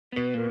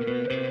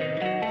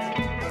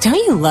Don't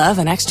you love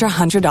an extra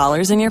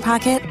 $100 in your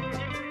pocket?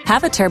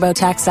 Have a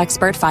TurboTax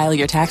expert file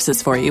your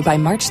taxes for you by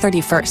March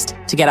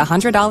 31st to get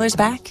 $100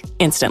 back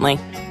instantly.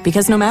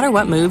 Because no matter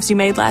what moves you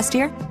made last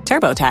year,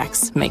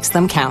 TurboTax makes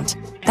them count.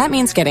 That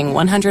means getting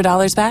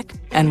 $100 back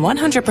and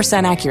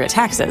 100% accurate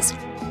taxes,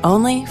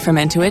 only from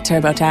Intuit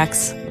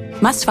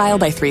TurboTax. Must file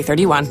by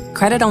 3/31.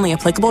 Credit only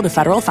applicable to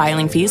federal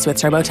filing fees with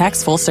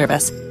TurboTax full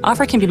service.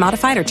 Offer can be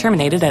modified or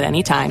terminated at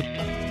any time.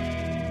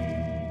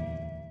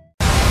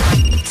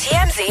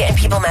 TMZ and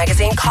People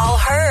Magazine call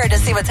her to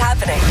see what's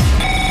happening.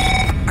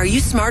 Are You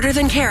Smarter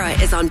Than Kara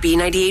is on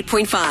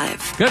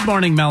B98.5. Good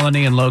morning,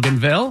 Melanie in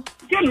Loganville.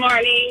 Good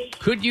morning.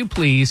 Could you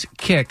please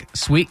kick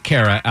sweet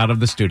Kara out of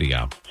the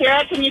studio?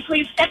 Kara, can you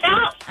please step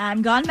out?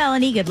 I'm gone,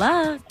 Melanie. Good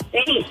luck.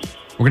 Thanks.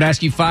 We're going to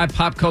ask you 5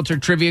 pop culture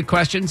trivia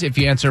questions. If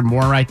you answer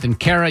more right than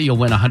Kara, you'll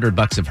win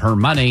 $100 of her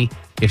money.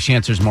 If she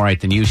answers more right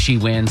than you, she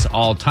wins.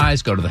 All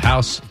ties go to the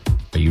house.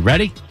 Are you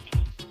ready?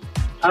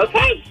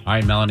 Okay. All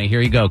right, Melanie, here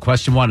you go.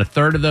 Question 1. A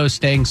third of those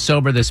staying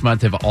sober this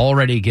month have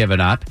already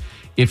given up.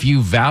 If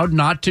you vowed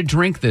not to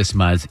drink this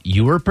month,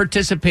 you were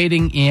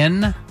participating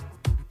in...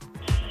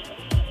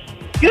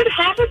 Good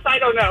habits? I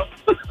don't know.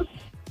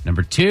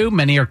 Number 2,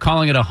 many are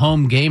calling it a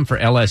home game for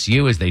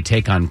LSU as they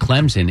take on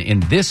Clemson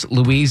in this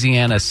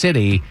Louisiana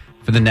city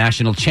for the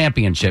national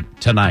championship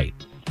tonight.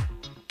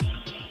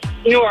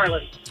 New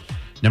Orleans.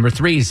 Number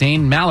 3,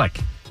 Zayn Malik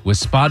was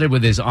spotted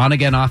with his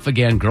on-again,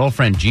 off-again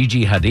girlfriend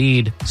Gigi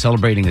Hadid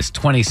celebrating his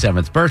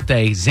 27th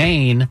birthday.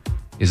 Zayn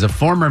is a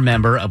former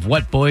member of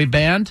what boy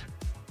band?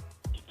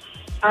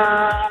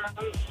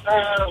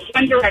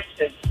 One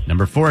Direction.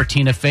 Number 4,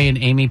 Tina Fey and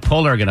Amy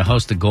Poehler are going to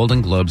host the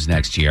Golden Globes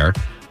next year.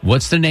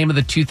 What's the name of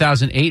the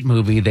 2008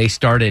 movie they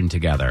starred in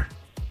together?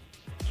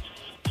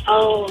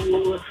 Oh,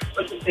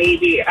 what's a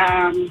baby?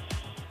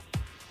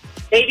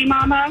 Baby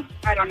Mama?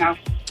 I don't know.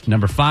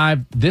 Number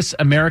 5, this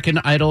American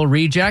Idol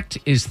reject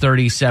is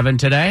 37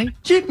 today.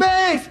 She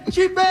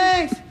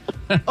bangs,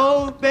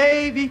 oh,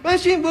 baby, when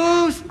she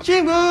moves,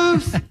 she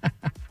moves.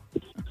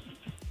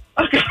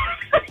 Okay.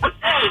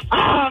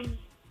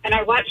 And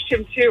I watched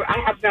him too. I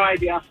have no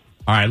idea.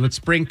 All right, let's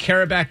bring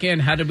Kara back in.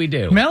 How did we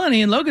do?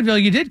 Melanie in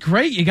Loganville, you did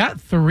great. You got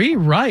 3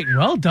 right.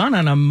 Well done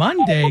on a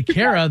Monday.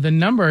 Kara, the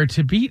number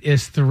to beat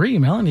is 3.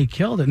 Melanie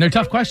killed it. And they're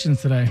tough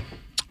questions today.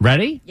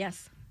 Ready?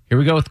 Yes. Here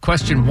we go with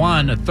question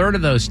 1. A third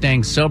of those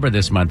staying sober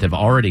this month have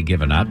already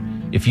given up.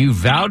 If you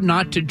vowed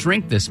not to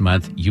drink this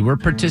month, you were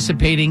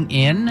participating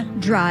in...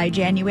 Dry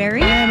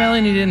January. Yeah,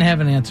 Melanie didn't have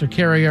an answer.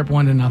 Kara, you're up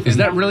 1-0. Is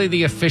that really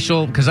the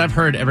official? Because I've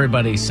heard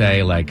everybody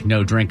say, like,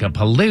 no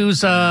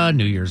drink-a-palooza,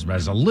 New Year's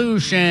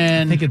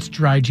resolution. I think it's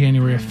Dry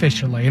January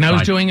officially. And I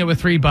was doing it with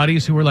 3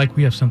 buddies who were like,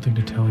 we have something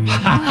to tell you.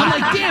 I'm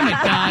like, damn it,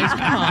 guys,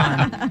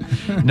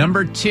 come on.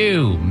 Number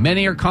 2,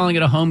 many are calling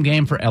it a home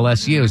game for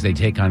LSU as they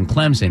take on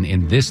Clemson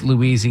in this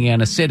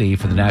Louisiana city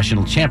for the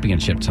national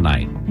championship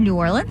tonight. New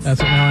Orleans.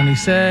 That's what Melanie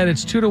said.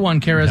 It's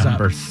 2-1. Kara's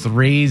Number up.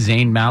 3,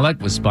 Zayn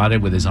Malik was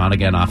spotted with his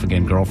on-again,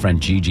 off-again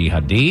girlfriend Gigi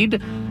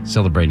Hadid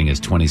celebrating his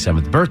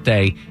 27th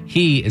birthday.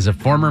 He is a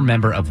former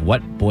member of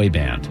what boy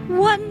band?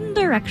 One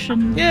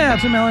Direction. Yeah,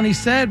 that's what Melanie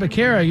said. But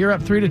Kara, you're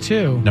up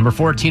 3-2. Number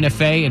 4, Tina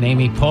Fey and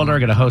Amy Poehler are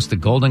going to host the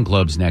Golden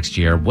Globes next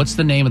year. What's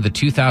the name of the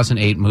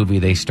 2008 movie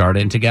they starred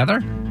in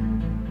together?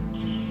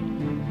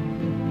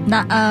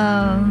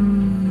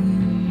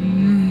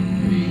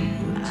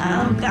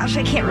 Oh, gosh,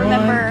 I can't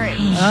remember.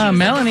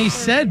 Melanie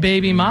said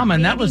Baby Mama,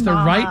 and that was the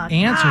right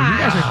answer. You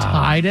guys are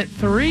tied at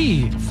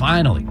 3.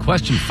 Finally,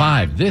 question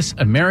 5. This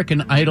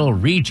American Idol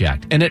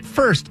reject. And at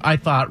first, I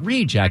thought,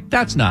 reject,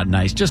 that's not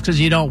nice just because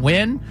you don't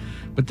win.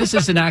 But this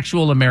is an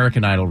actual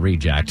American Idol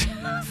reject.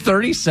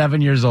 37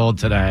 years old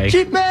today.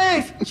 She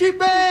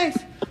bangs,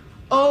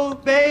 oh,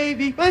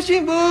 baby, when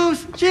she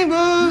moves, she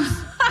moves.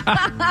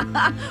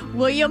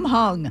 William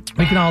Hung.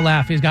 We can all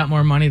laugh. He's got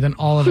more money than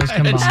all of us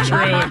combined.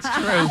 It's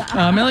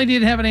true. Melanie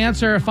did have an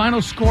answer. A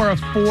final score of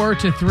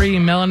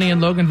 4-3. Melanie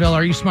and Loganville,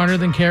 are you smarter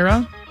than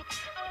Kara?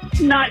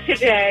 Not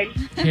today.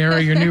 Kara,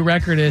 your new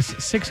record is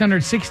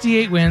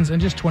 668 wins and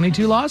just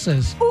 22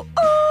 losses. Ooh,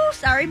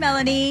 sorry,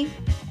 Melanie.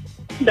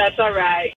 That's all right.